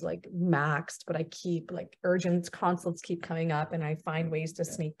schedule is like maxed, but I keep like urgent consults keep coming up, and I find ways to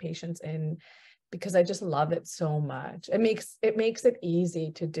sneak patients in because I just love it so much. It makes it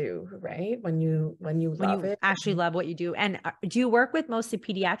easy to do, right? When you love it. Actually love what you do. And do you work with mostly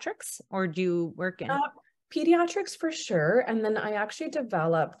pediatrics, or do you work in Pediatrics for sure. And then I actually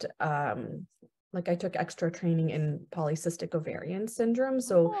developed, like I took extra training in polycystic ovarian syndrome.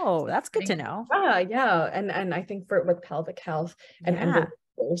 So, oh, that's good to know. yeah. And I think for with pelvic health and Yeah.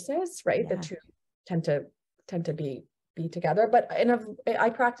 endometriosis, right? The Yeah. two tend to be together, but I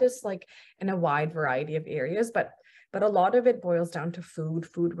practice like in a wide variety of areas, but a lot of it boils down to food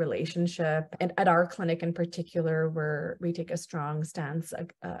relationship. And at our clinic in particular, where we take a strong stance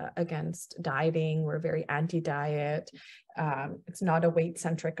against dieting, we're very anti-diet. It's not a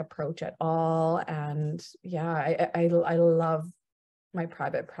weight-centric approach at all. And yeah, I love my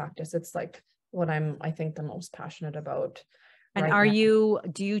private practice. It's like what I think the most passionate about. And right now.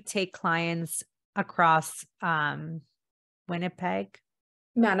 do you take clients across Winnipeg?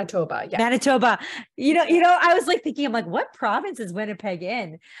 Manitoba, yeah. Manitoba. I was like thinking, I'm like, what province is Winnipeg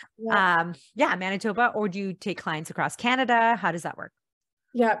in? Yeah. Yeah, Manitoba. Or do you take clients across Canada? How does that work?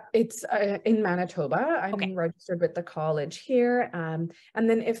 Yeah, it's in Manitoba. I'm Okay. registered with the college here. And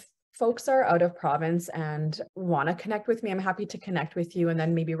then if folks are out of province and want to connect with me, I'm happy to connect with you and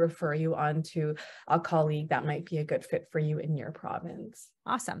then maybe refer you on to a colleague that might be a good fit for you in your province.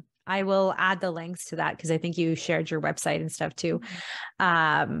 Awesome. I will add the links to that because I think you shared your website and stuff too.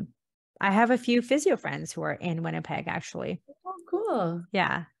 I have a few physio friends who are in Winnipeg, actually. Oh, cool.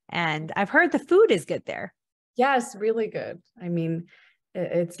 Yeah. And I've heard the food is good there. Yes, really good. I mean,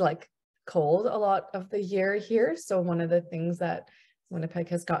 it's like cold a lot of the year here. So one of the things that Winnipeg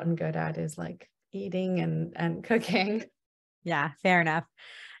has gotten good at is like eating and cooking. Yeah, fair enough.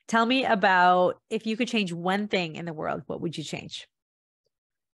 Tell me about, if you could change one thing in the world, what would you change?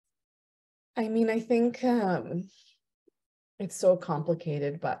 I mean, I think it's so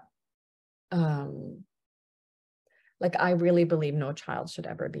complicated, but like I really believe no child should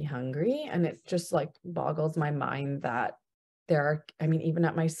ever be hungry. And it just like boggles my mind that even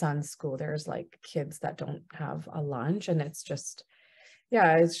at my son's school, there's like kids that don't have a lunch, and it's just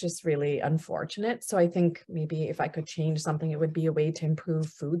really unfortunate. So I think maybe if I could change something, it would be a way to improve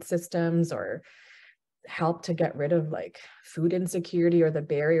food systems or help to get rid of like food insecurity or the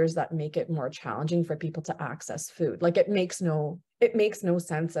barriers that make it more challenging for people to access food. Like it makes no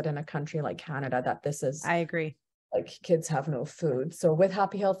sense that in a country like Canada that this is, I agree, like kids have no food. So with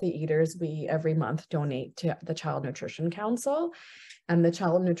Happy Healthy Eaters, we every month donate to the Child Nutrition Council, and the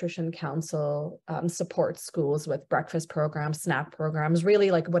Child Nutrition Council supports schools with breakfast programs, snack programs, really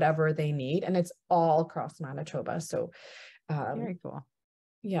like whatever they need. And it's all across Manitoba. So very cool.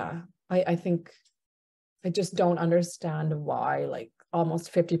 Yeah, I think I just don't understand why like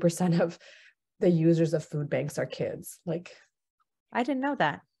almost 50% of the users of food banks are kids. Like, I didn't know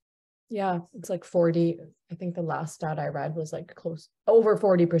that. Yeah, it's like 40. I think the last stat I read was like close over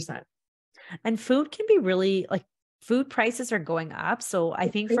 40%. And food can be really like, food prices are going up. So I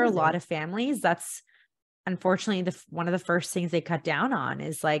think for a lot of families, that's unfortunately one of the first things they cut down on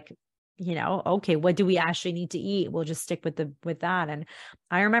is like, okay, what do we actually need to eat? We'll just stick with that. And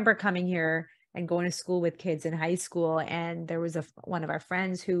I remember coming here and going to school with kids in high school. And there was one of our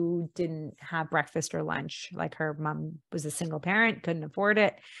friends who didn't have breakfast or lunch. Like her mom was a single parent, couldn't afford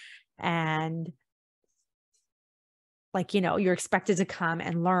it. And like, you know, you're expected to come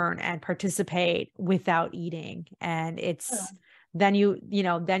and learn and participate without eating. And it's, then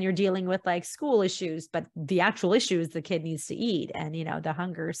then you're dealing with like school issues, but the actual issue is the kid needs to eat and, you know, the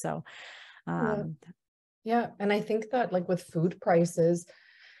hunger. So, yeah. And I think that like with food prices,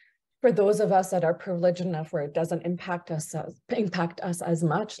 for those of us that are privileged enough where it doesn't impact us as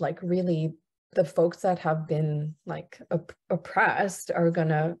much, like really the folks that have been like oppressed are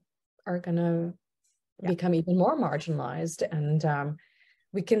gonna become even more marginalized. And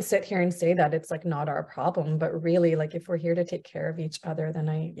we can sit here and say that it's like not our problem, but really like if we're here to take care of each other, then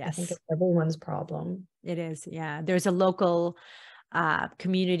I think it's everyone's problem. It is. Yeah. There's a local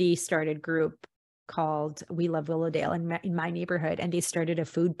community started group called We Love Willowdale in my neighborhood. And they started a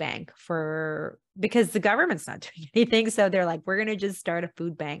food bank because the government's not doing anything. So they're like, we're going to just start a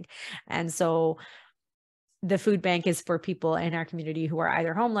food bank. And so the food bank is for people in our community who are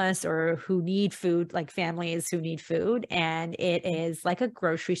either homeless or who need food, like families who need food. And it is like a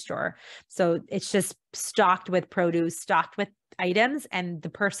grocery store. So it's just stocked with produce, stocked with items, and the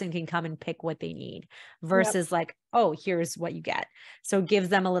person can come and pick what they need versus like, oh, here's what you get. So it gives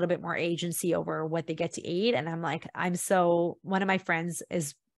them a little bit more agency over what they get to eat. And I'm like, one of my friends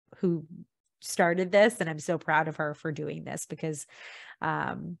is who started this, and I'm so proud of her for doing this because,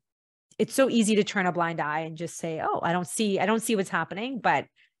 it's so easy to turn a blind eye and just say, oh, I don't see what's happening, but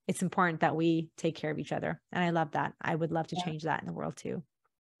it's important that we take care of each other. And I love that. I would love to change that in the world too.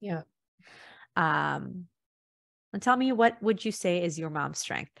 Yeah. And tell me, what would you say is your mom's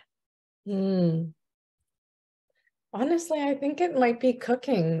strength? Honestly, I think it might be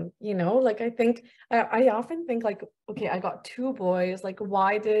cooking, you know, like I think I often think like, okay, I got two boys. Like,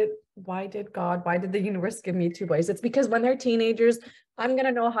 why did the universe give me two boys? It's because when they're teenagers, I'm going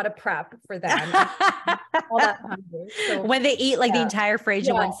to know how to prep for them. All that hungry. So, when they eat like the entire fridge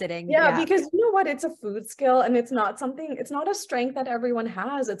in one sitting. Yeah, because you know what? It's a food skill and it's not a strength that everyone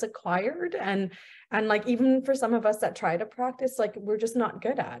has. It's acquired. And like, even for some of us that try to practice, like we're just not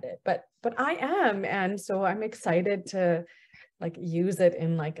good at it, but I am. And so I'm excited to like use it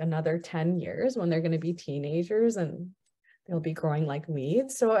in like another 10 years when they're going to be teenagers and they'll be growing like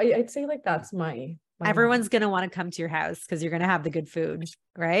weeds. So I'd say like, that's my everyone's going to want to come to your house because you're going to have the good food,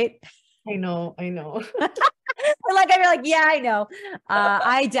 right? I know. Like, I'm like, yeah, I know.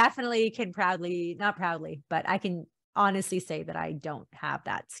 I definitely can not proudly, but I can honestly say that I don't have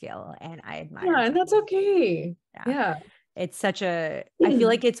that skill, and I admire. Yeah, and that's okay. Yeah. It's I feel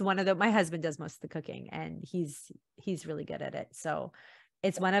like it's my husband does most of the cooking, and he's really good at it. So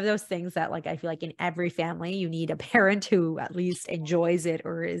it's one of those things that like, I feel like in every family, you need a parent who at least enjoys it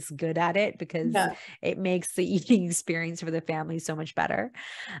or is good at it because it makes the eating experience for the family so much better.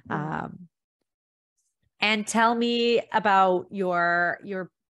 And tell me about your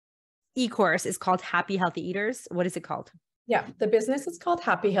e-course. Is called Happy Healthy Eaters. What is it called? Yeah, the business is called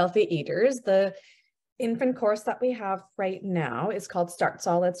Happy Healthy Eaters. The infant course that we have right now is called Start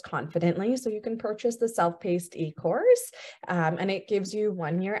Solids Confidently. So you can purchase the self-paced e-course and it gives you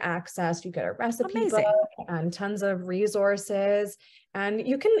 1 year access. You get a recipe book and tons of resources. And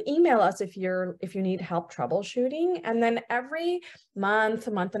you can email us if you need help troubleshooting. And then every month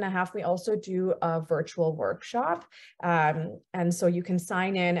and a half, we also do a virtual workshop. And so you can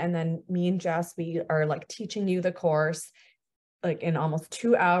sign in, and then me and Jess, we are like teaching you the course like in almost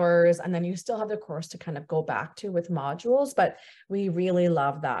 2 hours. And then you still have the course to kind of go back to with modules, but we really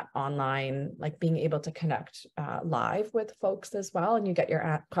love that online, like being able to connect live with folks as well. And you get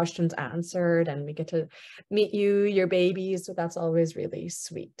your questions answered and we get to meet your babies. So that's always really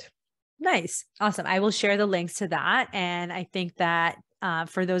sweet. Nice. Awesome. I will share the links to that. And I think that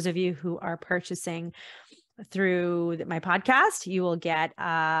for those of you who are purchasing through my podcast, you will get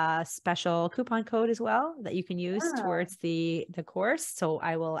a special coupon code as well that you can use towards the course. So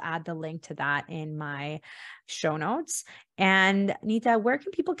I will add the link to that in my show notes. And Nita, where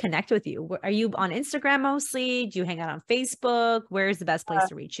can people connect with you? Are you on Instagram mostly? Do you hang out on Facebook? Where's the best place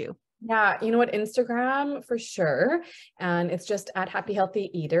to reach you? Yeah, you know what? Instagram for sure. And it's just at Happy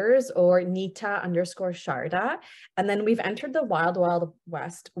Healthy Eaters or Nita_Sharda. And then we've entered the wild, wild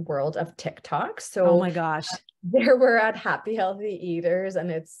west world of TikTok. So oh my gosh, there we're at Happy Healthy Eaters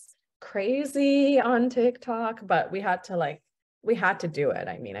and it's crazy on TikTok, but we had to do it.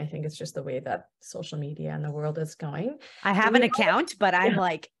 I mean, I think it's just the way that social media and the world is going. I have an account, but I'm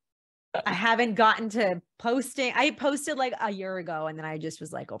like, I haven't gotten to posting. I posted like a year ago and then I just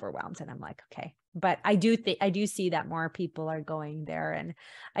was like overwhelmed and I'm like, okay, but I do see that more people are going there. And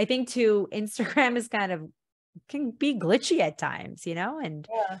I think too, Instagram is can be glitchy at times, and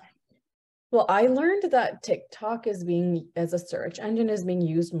Yeah. Well, I learned that TikTok as a search engine is being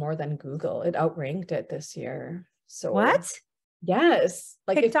used more than Google. It outranked it this year. So what? yes,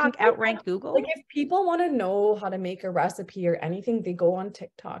 like TikTok outranked Google? like if people want to know how to make a recipe or anything, they go on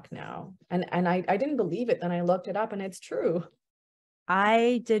TikTok now. And I didn't believe it. Then I looked it up and it's true.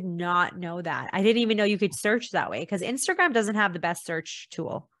 I did not know that. I didn't even know you could search that way, because Instagram doesn't have the best search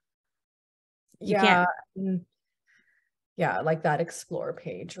tool. You can't. Yeah, like that explore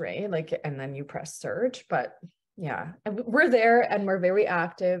page, right? Like, and then you press search, but yeah, and we're there and we're very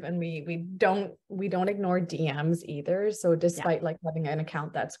active, and we don't ignore DMs either. So despite like having an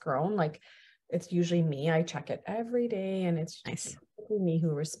account that's grown, like it's usually me. I check it every day, and it's Nice. me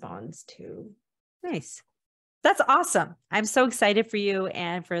who responds to. Nice. That's awesome. I'm so excited for you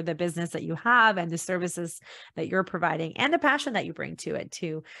and for the business that you have and the services that you're providing and the passion that you bring to it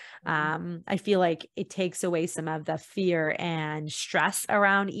too. I feel like it takes away some of the fear and stress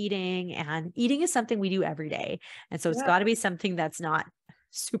around eating, and eating is something we do every day. And so it's got to be something that's not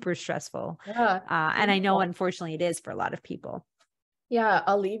super stressful. And I know, unfortunately, it is for a lot of people. Yeah,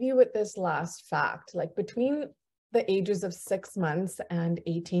 I'll leave you with this last fact. Like between the ages of 6 months and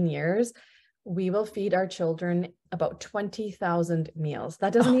 18 years, we will feed our children about 20,000 meals.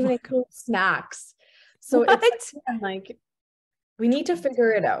 That doesn't even include snacks. So it's like, we need to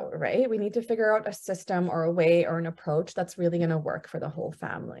figure it out, right? We need to figure out a system or a way or an approach that's really going to work for the whole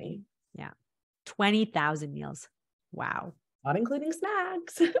family. Yeah. 20,000 meals. Wow. Not including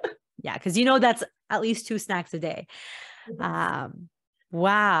snacks. Yeah. Cause that's at least 2 snacks a day.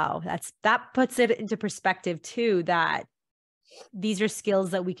 Wow. That puts it into perspective too, that these are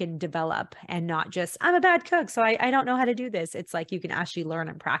skills that we can develop, and not just, I'm a bad cook, so I don't know how to do this. It's like you can actually learn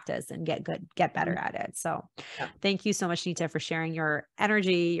and practice and get better at it. So thank you so much, Nita, for sharing your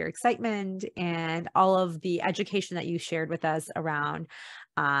energy, your excitement, and all of the education that you shared with us around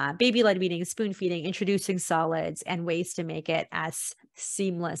baby-led weaning, spoon feeding, introducing solids, and ways to make it as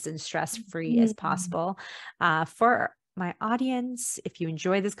seamless and stress-free as possible. For my audience, if you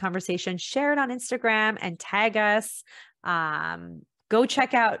enjoy this conversation, share it on Instagram and tag us. Go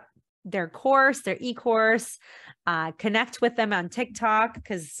check out their course, their e-course, connect with them on TikTok.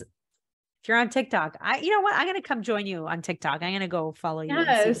 Because if you're on TikTok, you know what? I'm going to come join you on TikTok. I'm going to go follow you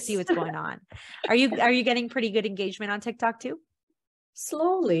and see what's going on. Are you getting pretty good engagement on TikTok too?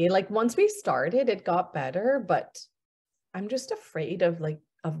 Slowly. Like once we started, it got better, but I'm just afraid of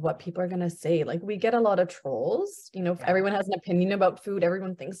what people are going to say. Like we get a lot of trolls, if everyone has an opinion about food,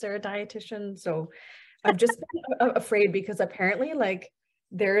 everyone thinks they're a dietitian. So I've just been afraid, because apparently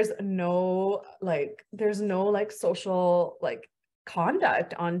there's no social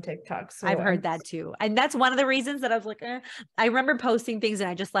conduct on TikTok. So I've heard that too. And that's one of the reasons that I was like, I remember posting things and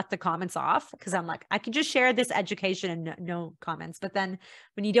I just left the comments off, because I'm like, I can just share this education and no comments. But then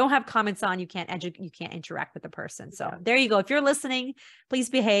when you don't have comments on, you can't interact with the person. So there you go. If you're listening, please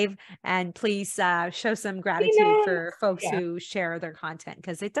behave, and please show some gratitude for folks who share their content,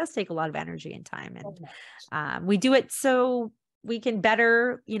 because it does take a lot of energy and time. And we do it so we can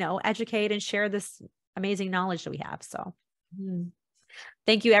better, educate and share this amazing knowledge that we have. So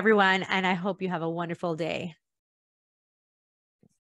thank you, everyone. And I hope you have a wonderful day.